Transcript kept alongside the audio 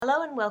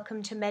Hello and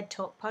welcome to Med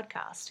Talk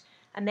Podcast,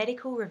 a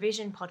medical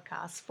revision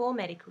podcast for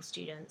medical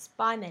students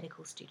by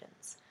medical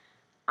students.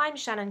 I'm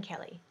Shannon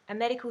Kelly, a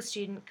medical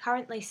student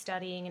currently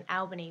studying in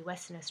Albany,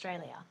 Western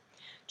Australia.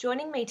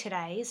 Joining me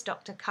today is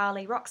Dr.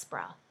 Carly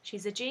Roxburgh.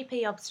 She's a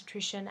GP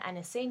obstetrician and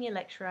a senior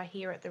lecturer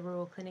here at the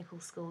Rural Clinical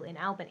School in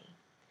Albany.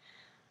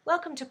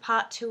 Welcome to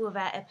part 2 of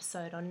our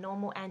episode on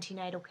normal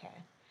antenatal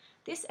care.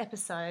 This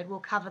episode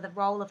will cover the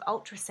role of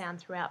ultrasound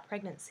throughout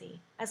pregnancy,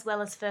 as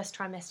well as first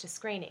trimester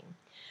screening.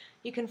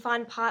 You can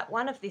find part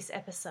 1 of this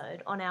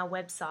episode on our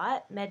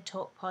website,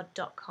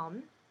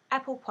 medtalkpod.com,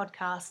 Apple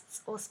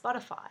Podcasts or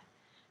Spotify.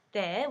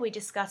 There we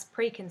discuss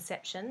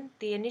preconception,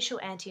 the initial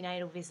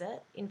antenatal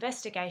visit,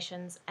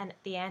 investigations and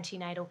the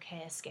antenatal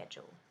care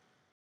schedule.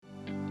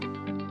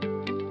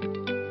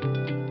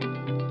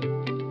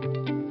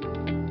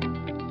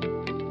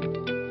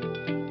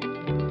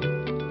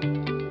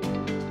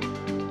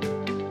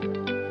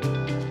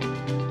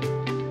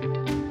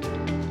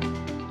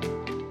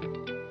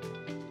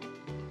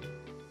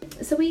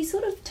 So we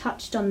sort of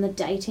touched on the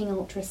dating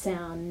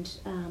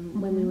ultrasound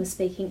when we were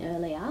speaking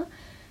earlier.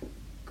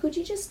 Could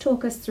you just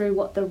talk us through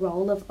what the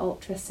role of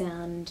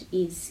ultrasound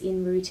is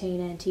in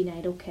routine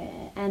antenatal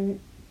care, and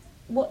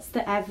what's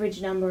the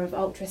average number of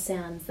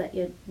ultrasounds that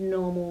your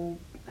normal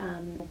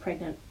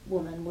pregnant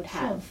woman would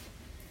have?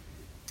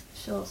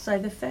 Sure. So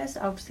the first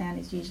ultrasound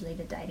is usually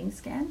the dating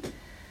scan,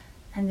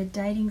 and the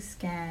dating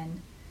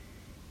scan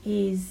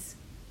is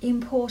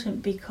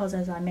important because,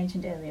 as I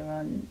mentioned earlier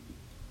on,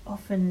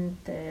 often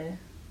the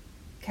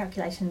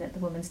calculation that the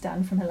woman's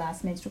done from her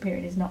last menstrual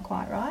period is not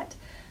quite right.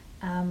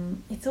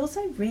 It's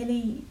also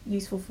really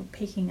useful for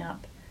picking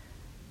up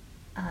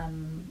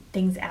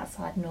things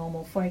outside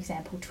normal. For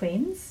example,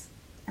 twins.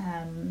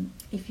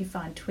 If you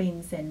find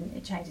twins, then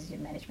it changes your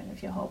management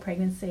of your whole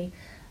pregnancy.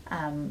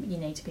 You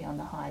need to be on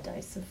the higher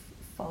dose of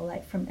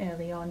folate from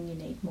early on. You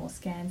need more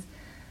scans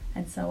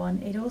and so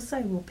on. It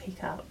also will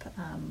pick up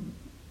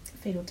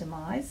fetal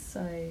demise.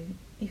 So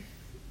if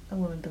a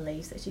woman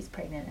believes that she's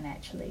pregnant and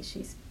actually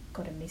she's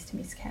got a missed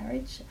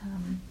miscarriage,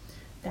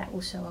 that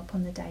will show up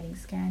on the dating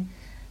scan.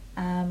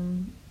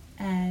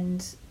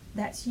 And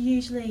that's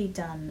usually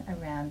done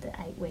around the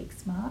 8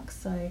 weeks mark.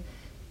 So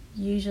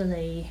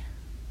usually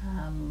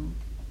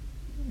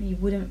you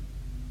wouldn't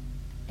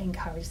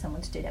encourage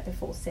someone to do that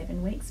before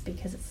 7 weeks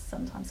because it's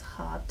sometimes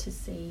hard to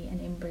see an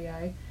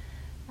embryo.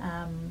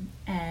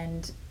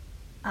 And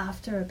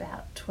after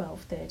about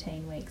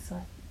 12-13 weeks,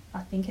 I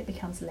think it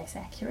becomes less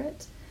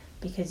accurate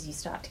because you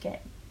start to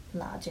get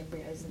large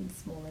embryos and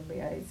small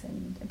embryos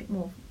and a bit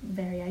more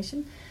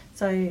variation.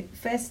 So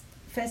first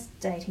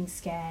dating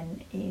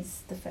scan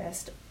is the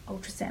first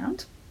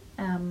ultrasound.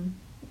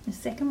 The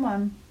second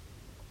one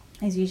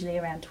is usually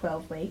around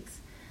 12 weeks,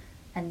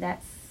 and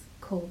that's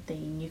called the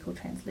nuchal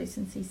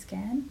translucency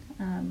scan.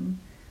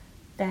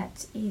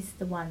 That is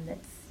the one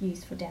that's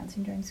used for Down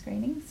syndrome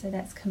screening. So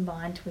that's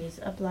combined with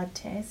a blood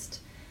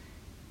test,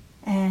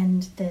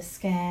 and the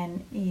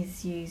scan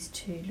is used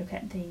to look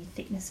at the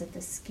thickness of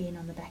the skin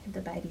on the back of the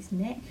baby's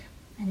neck,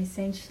 and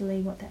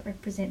essentially what that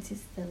represents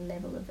is the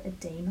level of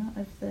edema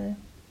of the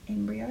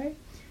embryo.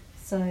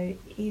 So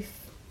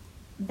if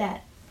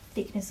that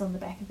thickness on the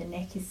back of the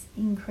neck is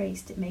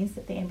increased, it means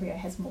that the embryo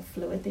has more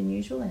fluid than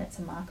usual, and it's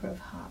a marker of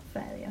heart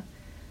failure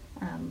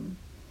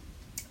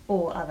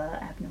or other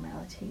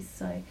abnormalities.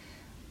 So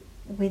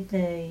with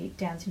the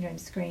Down syndrome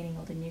screening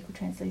or the nuchal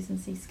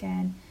translucency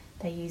scan,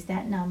 they use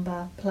that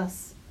number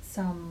plus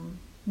some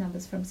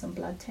numbers from some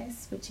blood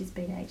tests, which is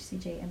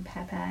beta-HCG and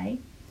PAP-A,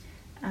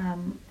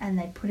 and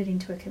they put it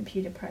into a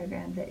computer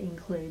program that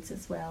includes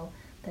as well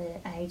the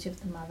age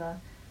of the mother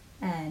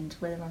and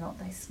whether or not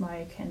they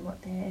smoke and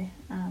what their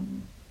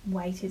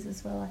weight is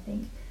as well, I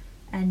think.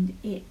 And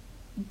it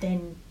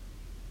then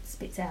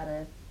spits out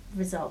a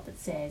result that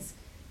says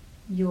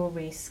your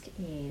risk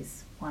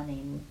is 1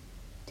 in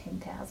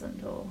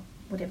 10,000 or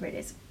whatever it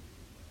is.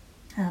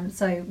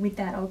 So with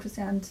that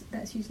ultrasound,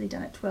 that's usually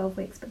done at 12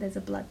 weeks, but there's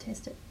a blood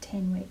test at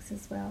 10 weeks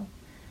as well.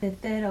 The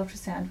third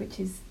ultrasound, which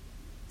is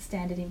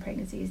standard in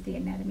pregnancy, is the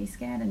anatomy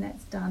scan, and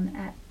that's done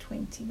at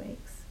 20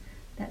 weeks.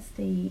 That's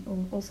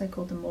also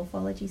called the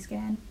morphology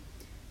scan,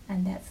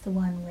 and that's the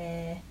one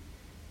where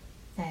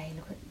they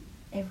look at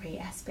every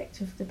aspect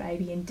of the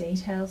baby in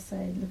detail. So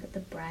look at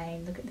the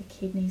brain, look at the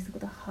kidneys, look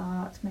at the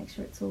heart, make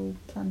sure it's all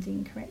plumbed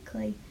in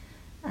correctly.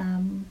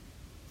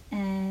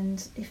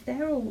 And if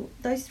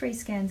those 3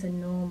 scans are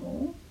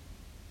normal,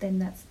 then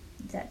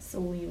that's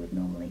all you would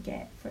normally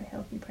get for a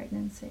healthy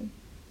pregnancy.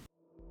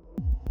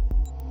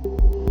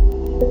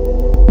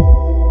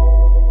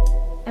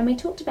 And we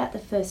talked about the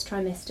first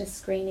trimester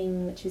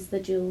screening, which is the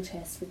dual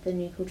test with the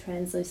nuchal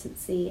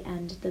translucency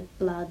and the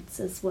bloods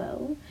as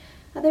well.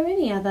 Are there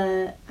any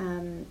other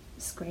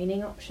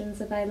screening options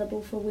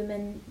available for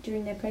women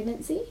during their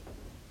pregnancy?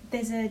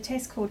 There's a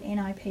test called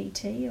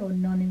NIPT, or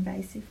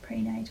non-invasive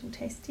prenatal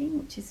testing,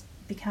 which is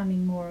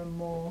becoming more and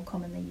more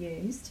commonly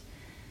used.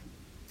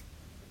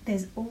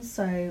 There's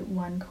also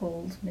one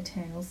called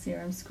maternal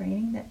serum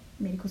screening that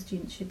medical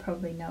students should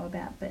probably know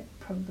about, but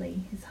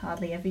probably is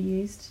hardly ever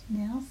used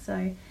now.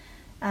 So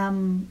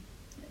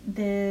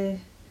The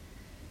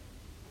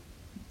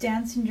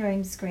Down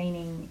syndrome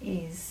screening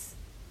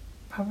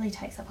probably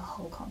takes up a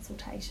whole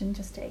consultation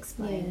just to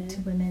explain to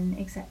women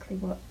exactly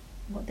what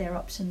their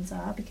options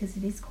are, because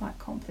it is quite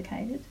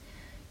complicated.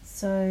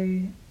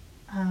 So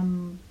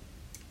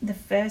the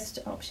first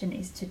option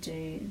is to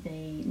do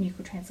the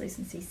nuchal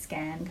translucency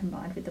scan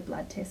combined with the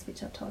blood test,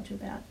 which I've told you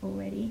about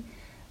already.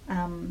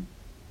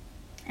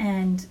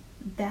 And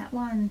that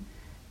one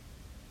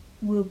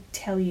will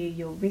tell you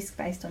your risk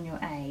based on your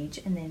age,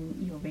 and then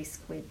your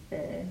risk with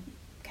the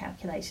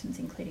calculations,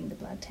 including the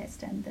blood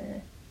test and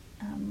the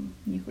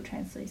nuchal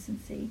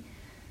translucency.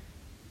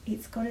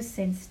 It's got a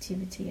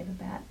sensitivity of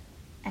about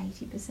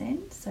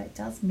 80%, so it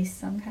does miss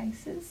some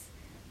cases,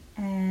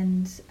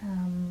 and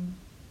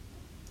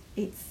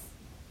it's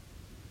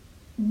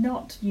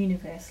not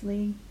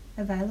universally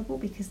available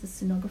because the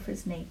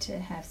sonographers need to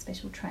have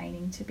special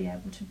training to be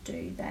able to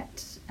do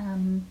that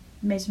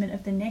measurement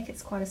of the neck.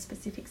 It's quite a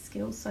specific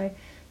skill, so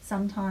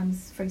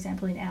sometimes, for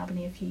example, in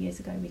Albany a few years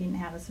ago, we didn't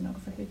have a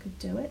sonographer who could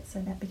do it, so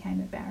that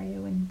became a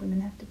barrier when women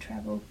have to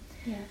travel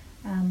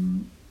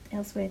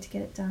elsewhere to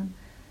get it done.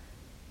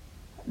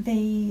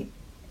 The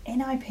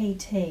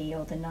NIPT,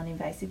 or the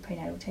non-invasive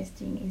prenatal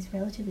testing, is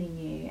relatively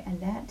new, and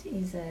that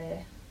is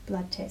a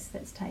blood test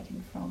that's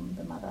taken from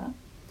the mother,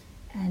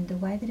 and the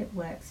way that it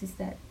works is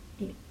that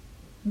it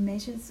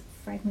measures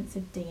fragments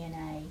of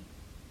DNA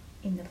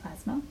in the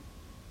plasma.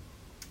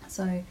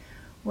 So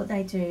what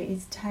they do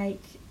is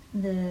take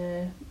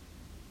the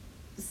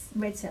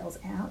red cells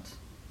out,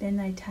 then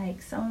they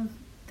take some of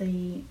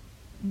the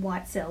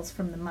white cells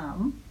from the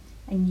mum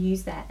and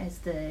use that as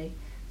the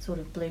sort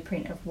of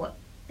blueprint of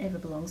whatever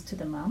belongs to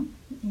the mum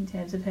in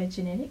terms of her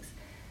genetics,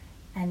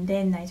 and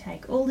then they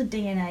take all the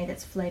DNA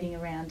that's floating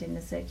around in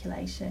the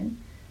circulation,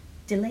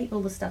 delete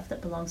all the stuff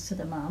that belongs to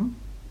the mum,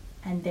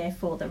 and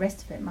therefore the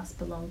rest of it must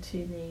belong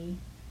to the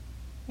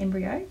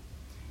embryo,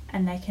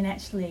 and they can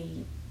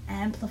actually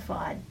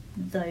amplify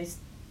those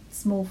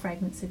small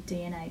fragments of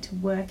DNA to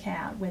work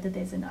out whether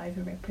there's an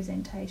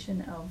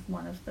overrepresentation of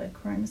one of the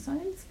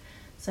chromosomes.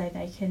 So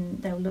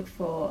they'll look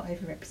for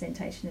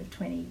overrepresentation of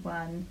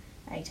 21,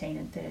 18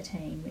 and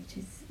 13, which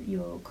is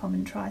your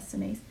common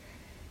trisomies.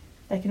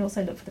 They can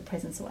also look for the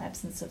presence or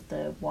absence of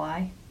the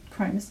Y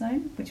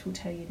chromosome, which will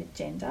tell you the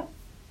gender.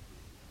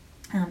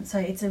 So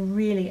it's a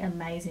really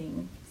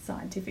amazing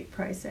scientific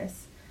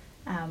process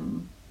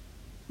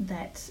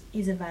that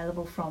is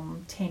available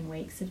from 10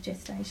 weeks of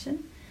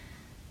gestation.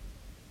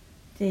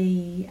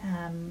 The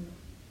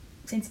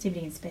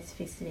sensitivity and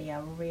specificity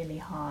are really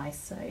high,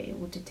 so it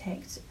will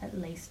detect at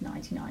least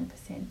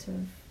 99%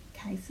 of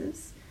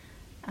cases,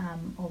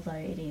 although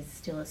it is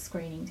still a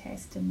screening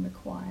test and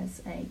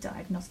requires a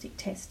diagnostic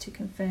test to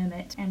confirm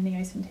it,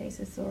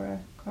 amniocentesis or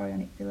a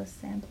chorionic villus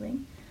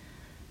sampling.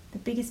 The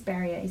biggest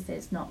barrier is that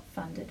it's not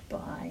funded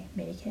by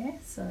Medicare,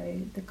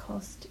 so the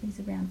cost is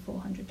around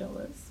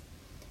 $400.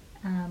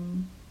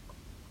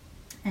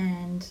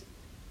 And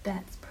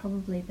that's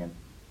probably the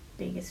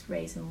biggest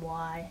reason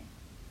why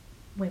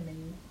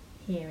women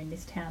here in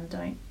this town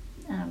don't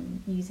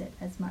use it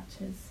as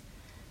much as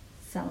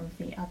some of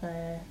the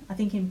other. I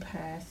think in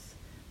Perth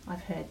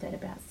I've heard that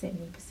about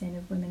 70%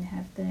 of women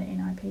have the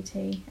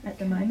NIPT at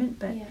the moment,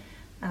 but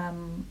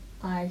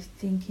I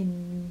think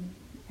in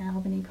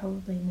Albany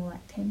probably more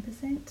like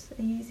 10%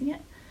 are using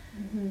it.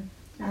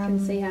 I can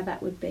see how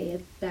that would be a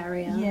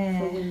barrier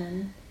for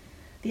women.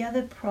 The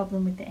other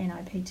problem with the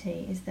NIPT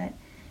is that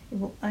it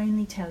will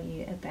only tell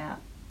you about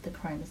the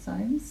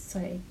chromosomes, so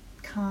it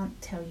can't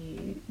tell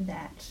you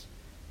that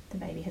the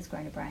baby has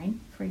grown a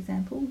brain, for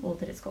example, or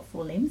that it's got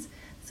 4 limbs.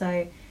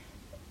 So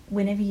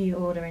whenever you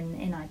order an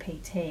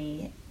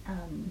NIPT,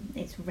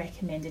 it's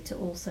recommended to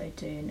also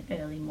do an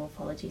early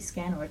morphology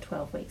scan or a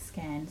 12-week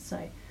scan.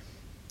 So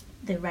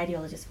the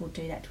radiologist will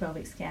do that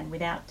 12-week scan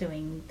without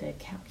doing the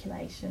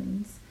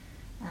calculations,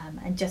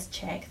 and just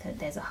check that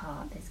there's a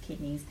heart, there's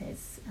kidneys,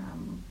 there's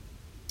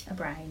a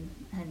brain,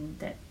 and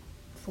that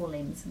 4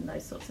 limbs and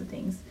those sorts of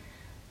things.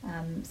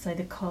 So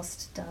the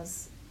cost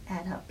does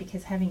add up,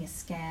 because having a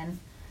scan,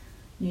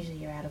 usually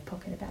you're out of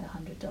pocket about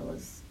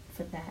 $100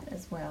 for that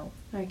as well.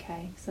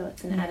 Okay, so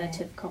it's an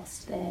additive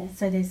cost there.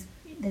 So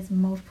there's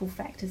multiple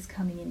factors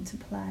coming into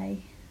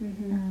play.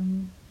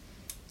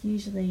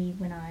 Usually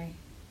when I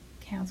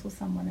counsel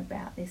someone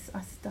about this,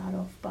 I start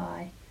off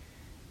by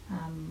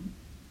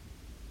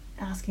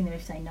asking them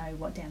if they know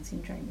what Down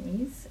syndrome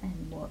is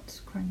and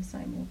what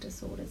chromosomal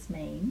disorders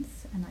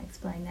means, and I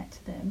explain that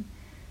to them,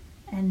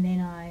 and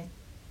then I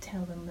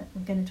tell them that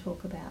we're going to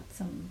talk about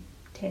some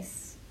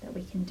tests that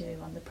we can do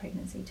on the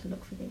pregnancy to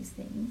look for these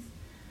things,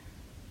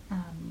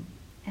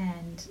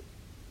 and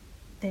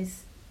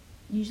there's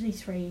usually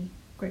 3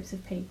 groups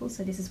of people.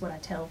 So this is what I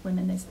tell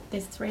women.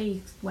 There's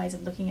 3 ways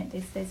of looking at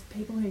this. There's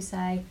people who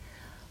say,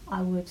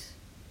 I would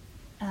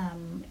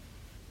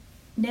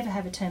never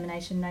have a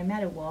termination no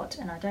matter what,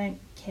 and I don't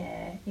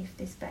care if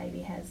this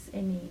baby has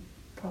any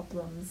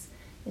problems,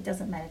 it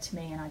doesn't matter to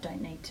me and I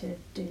don't need to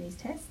do these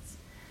tests.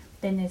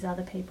 Then there's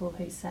other people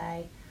who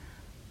say,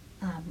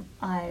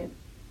 I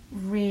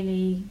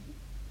really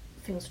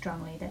feel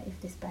strongly that if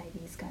this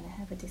baby is going to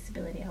have a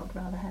disability, I would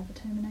rather have a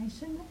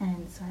termination,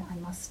 and so I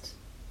must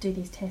do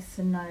these tests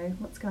and know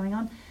what's going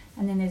on.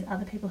 And then there's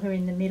other people who are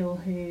in the middle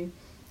who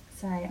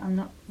say, I'm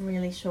not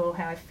really sure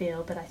how I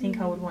feel, but I think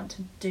I would want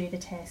to do the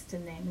test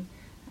and then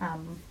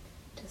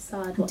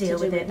decide what deal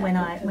to do with it when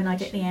I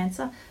get the information.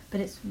 answer.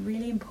 But it's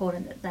really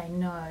important that they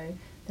know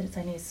that it's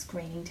only a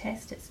screening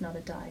test, it's not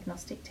a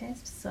diagnostic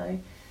test. So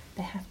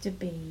they have to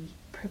be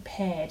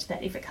prepared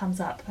that if it comes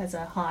up as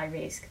a high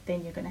risk,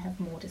 then you're going to have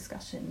more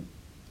discussion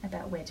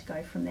about where to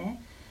go from there.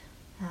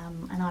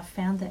 And I've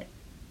found that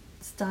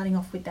starting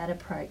off with that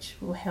approach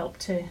will help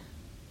to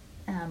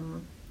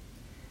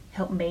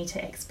help me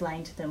to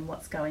explain to them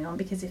what's going on,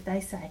 because if they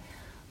say,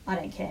 I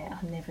don't care,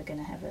 I'm never going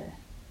to have a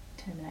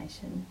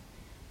termination,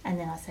 and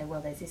then I say,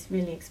 well, there's this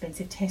really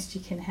expensive test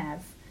you can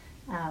have,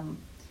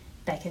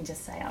 they can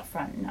just say up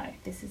front, no,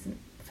 this isn't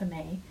for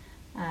me,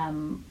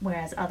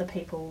 whereas other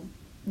people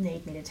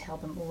need me to tell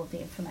them all of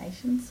the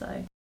information.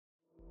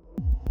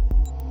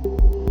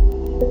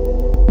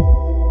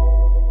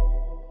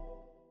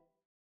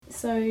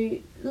 So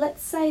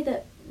let's say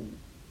that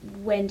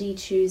Wendy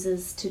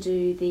chooses to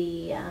do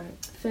the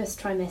first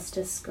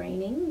trimester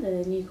screening,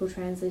 the nuchal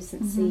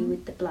translucency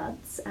with the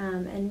bloods,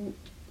 and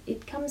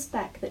it comes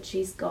back that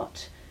she's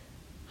got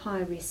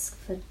high risk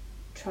for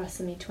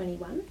trisomy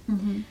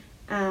 21.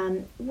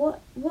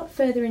 What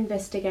further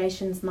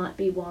investigations might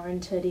be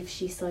warranted if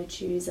she so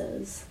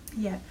chooses?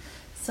 Yeah,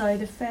 so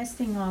the first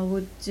thing I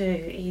would do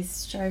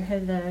is show her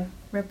the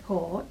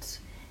report,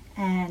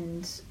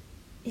 and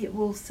it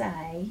will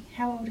say,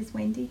 how old is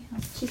Wendy?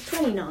 She's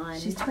 29.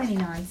 She's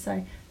 29,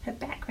 so her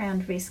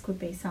background risk would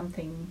be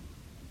something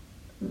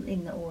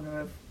in the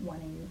order of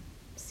 1 in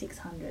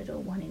 600 or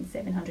 1 in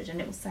 700, and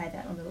it will say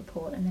that on the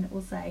report, and then it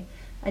will say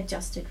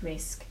adjusted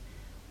risk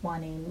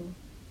 1 in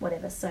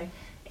whatever. So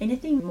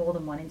anything more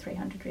than 1 in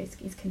 300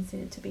 risk is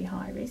considered to be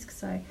high risk.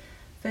 So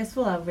first of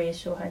all, I'll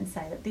reassure her and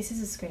say that this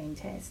is a screening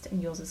test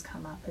and yours has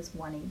come up as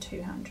 1 in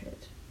 200,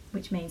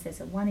 which means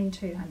there's a 1 in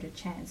 200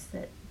 chance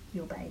that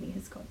your baby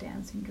has got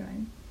Down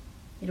syndrome.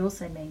 It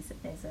also means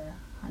that there's a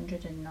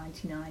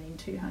 199 in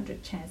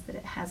 200 chance that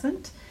it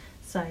hasn't.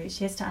 So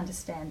she has to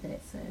understand that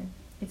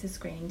it's a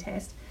screening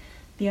test.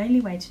 The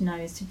only way to know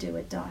is to do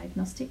a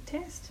diagnostic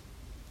test.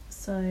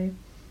 So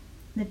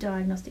the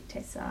diagnostic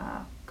tests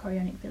are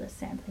chorionic villus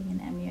sampling and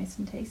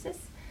amniocentesis.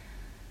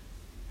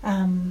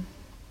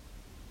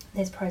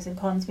 There's pros and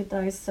cons with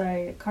those.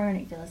 So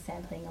chorionic villus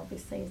sampling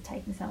obviously is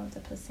taking some of the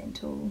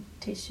placental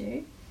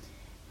tissue.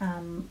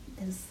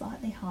 There's a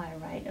slightly higher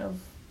rate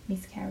of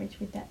miscarriage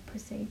with that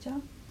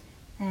procedure,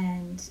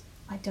 and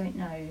I don't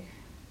know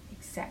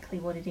exactly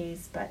what it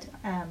is, but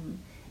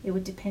it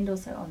would depend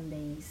also on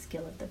the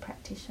skill of the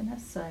practitioner.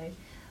 So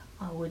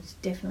I would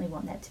definitely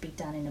want that to be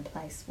done in a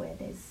place where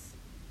there's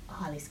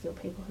highly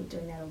skilled people who are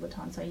doing that all the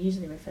time. So I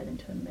usually refer them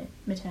to a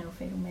maternal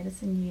fetal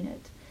medicine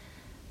unit.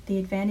 The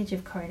advantage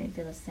of chorionic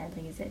villus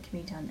sampling is that it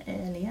can be done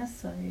earlier,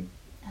 so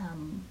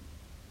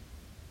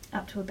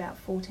up to about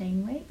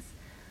 14 weeks.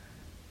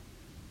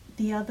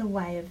 The other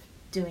way of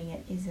doing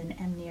it is an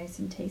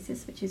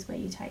amniocentesis, which is where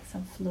you take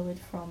some fluid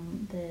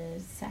from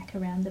the sac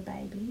around the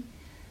baby.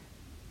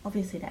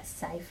 Obviously that's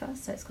safer,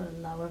 so it's got a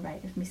lower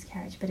rate of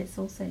miscarriage, but it's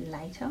also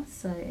later,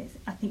 so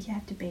I think you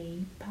have to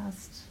be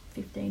past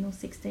 15 or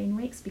 16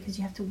 weeks because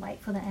you have to wait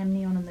for the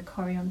amnion and the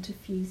chorion to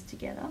fuse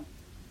together,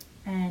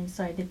 and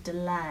so the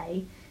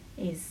delay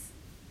is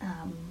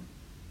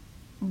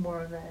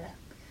more of a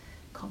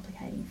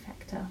complicating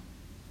factor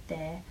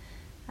there.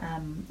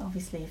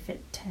 Obviously, if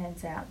it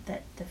turns out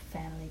that the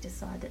family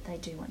decide that they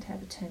do want to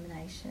have a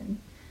termination,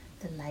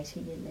 the later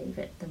you leave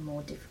it, the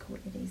more difficult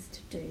it is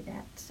to do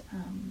that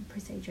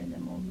procedure,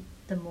 and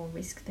the more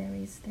risk there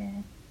is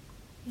there.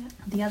 Yeah.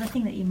 The other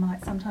thing that you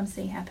might sometimes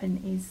see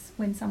happen is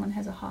when someone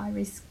has a high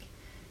risk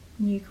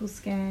nuchal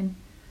scan,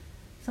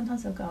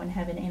 sometimes they'll go and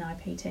have an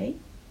NIPT.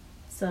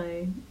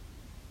 So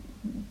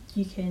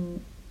you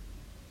can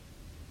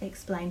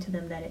explain to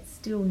them that it's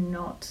still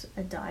not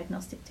a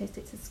diagnostic test,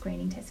 it's a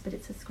screening test, but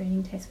it's a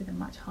screening test with a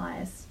much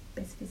higher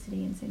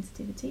specificity and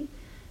sensitivity.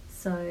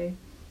 So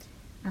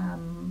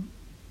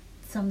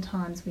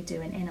sometimes we do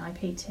an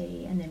NIPT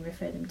and then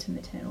refer them to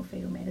maternal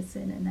fetal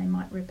medicine, and they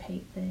might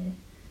repeat the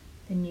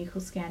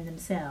nuchal scan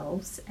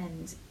themselves,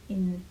 and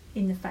in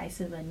the face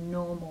of a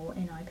normal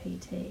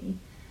NIPT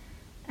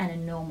and a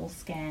normal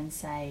scan,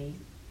 say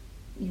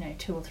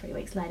 2 or 3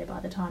 weeks later, by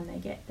the time they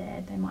get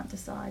there, they might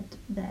decide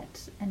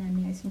that an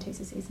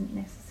amniocentesis isn't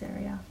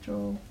necessary after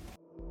all.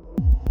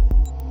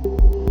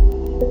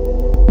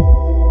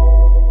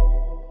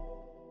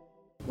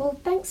 Well,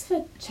 thanks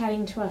for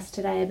chatting to us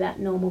today about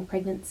normal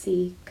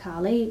pregnancy,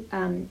 Carly.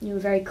 You were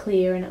very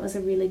clear and it was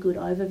a really good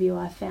overview,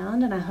 I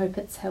found, and I hope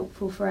it's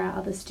helpful for our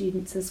other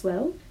students as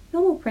well.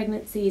 Normal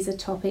pregnancy is a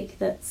topic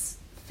that's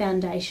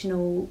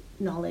foundational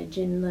knowledge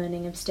in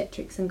learning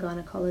obstetrics and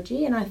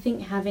gynecology, and I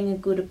think having a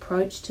good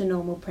approach to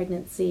normal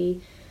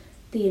pregnancy,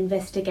 the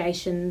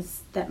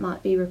investigations that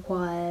might be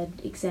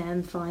required,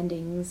 exam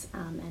findings,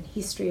 and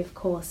history of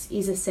course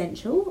is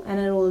essential, and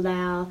it will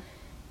allow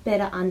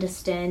better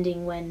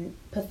understanding when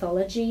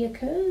pathology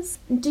occurs.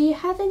 Do you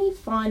have any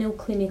final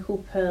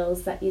clinical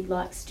pearls that you'd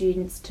like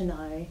students to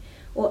know,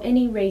 or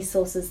any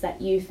resources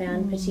that you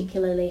found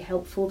particularly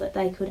helpful that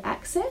they could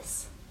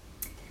access?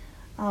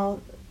 Oh,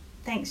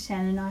 thanks,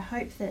 Shannon. I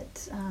hope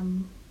that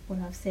what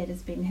I've said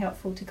has been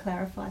helpful to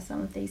clarify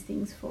some of these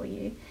things for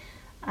you.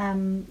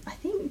 I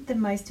think the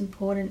most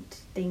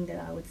important thing that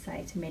I would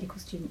say to medical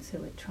students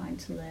who are trying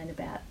to learn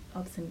about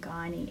obs and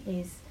gynae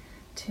is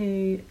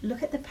to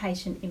look at the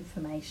patient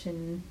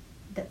information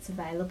that's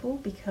available,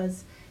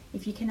 because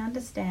if you can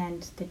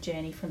understand the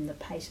journey from the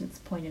patient's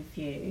point of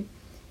view,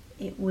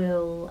 it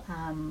will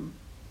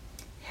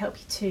help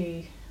you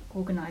to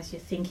organise your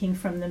thinking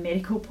from the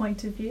medical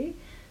point of view.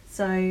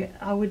 So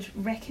I would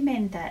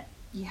recommend that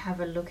you have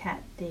a look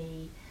at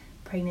the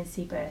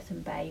Pregnancy, Birth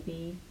and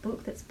Baby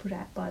book that's put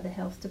out by the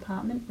Health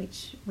Department,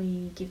 which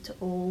we give to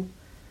all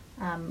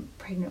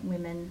pregnant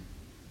women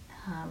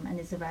and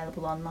is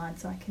available online,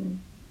 so I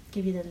can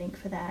give you the link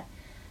for that.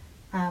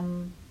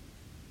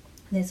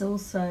 There's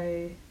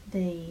also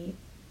the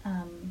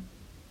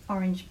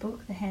Orange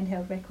book, the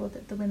handheld record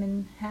that the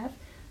women have.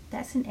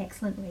 That's an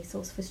excellent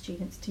resource for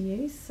students to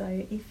use.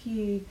 So if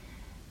you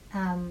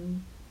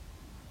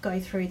go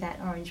through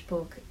that Orange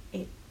book,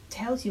 it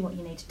tells you what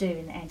you need to do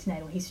in the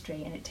antenatal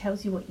history, and it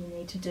tells you what you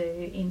need to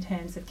do in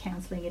terms of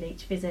counselling at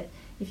each visit.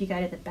 If you go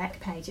to the back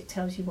page, it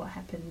tells you what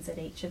happens at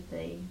each of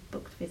the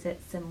booked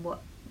visits and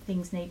what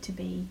things need to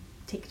be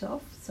ticked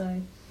off.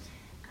 So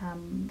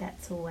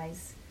that's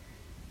always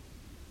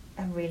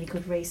a really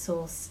good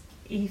resource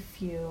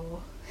if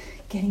you're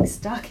getting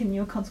stuck in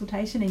your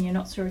consultation and you're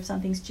not sure if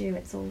something's due.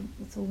 It's all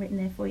written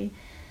there for you.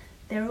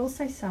 There are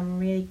also some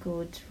really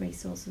good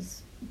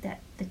resources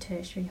that the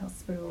tertiary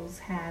hospitals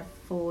have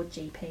for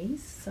GPs.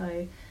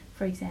 So,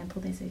 for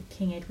example, there's a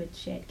King Edward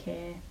Shared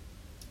Care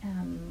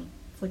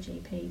for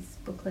GPs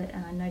booklet,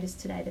 and I noticed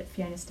today that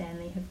Fiona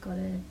Stanley have got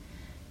a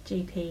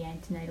GP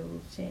antenatal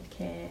shared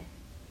care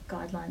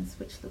guidelines,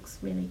 which looks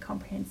really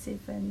comprehensive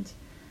and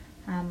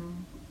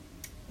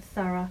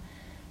thorough.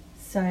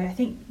 So I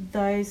think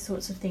those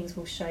sorts of things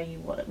will show you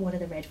what are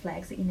the red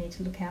flags that you need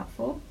to look out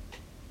for,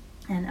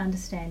 and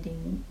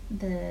understanding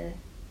the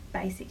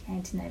basic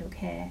antenatal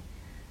care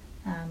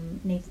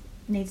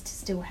needs to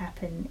still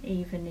happen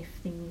even if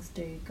things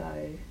do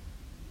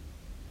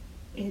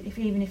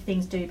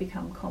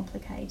become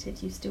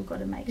complicated. You've still got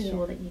to make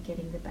sure that you're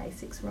getting the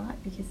basics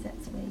right, because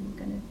that's where you're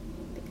going to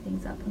pick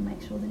things up and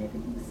make sure that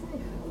everything's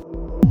safe.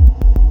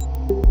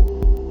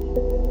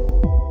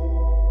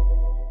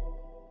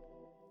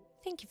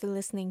 Thank you for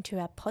listening to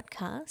our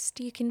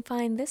podcast. You can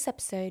find this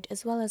episode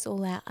as well as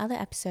all our other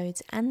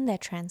episodes and their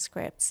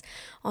transcripts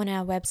on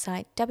our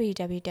website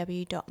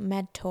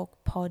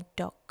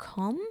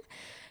www.medtalkpod.com.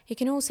 You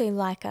can also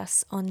like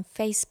us on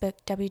Facebook,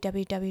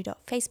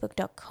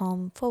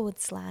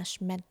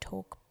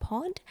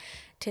 www.facebook.com/medtalkpod,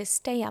 to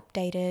stay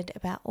updated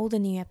about all the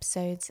new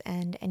episodes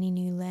and any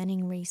new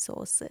learning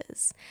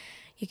resources.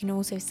 You can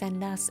also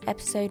send us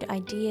episode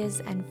ideas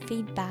and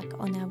feedback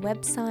on our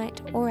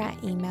website or our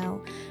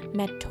email,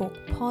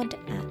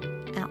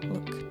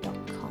 medtalkpod@outlook.com.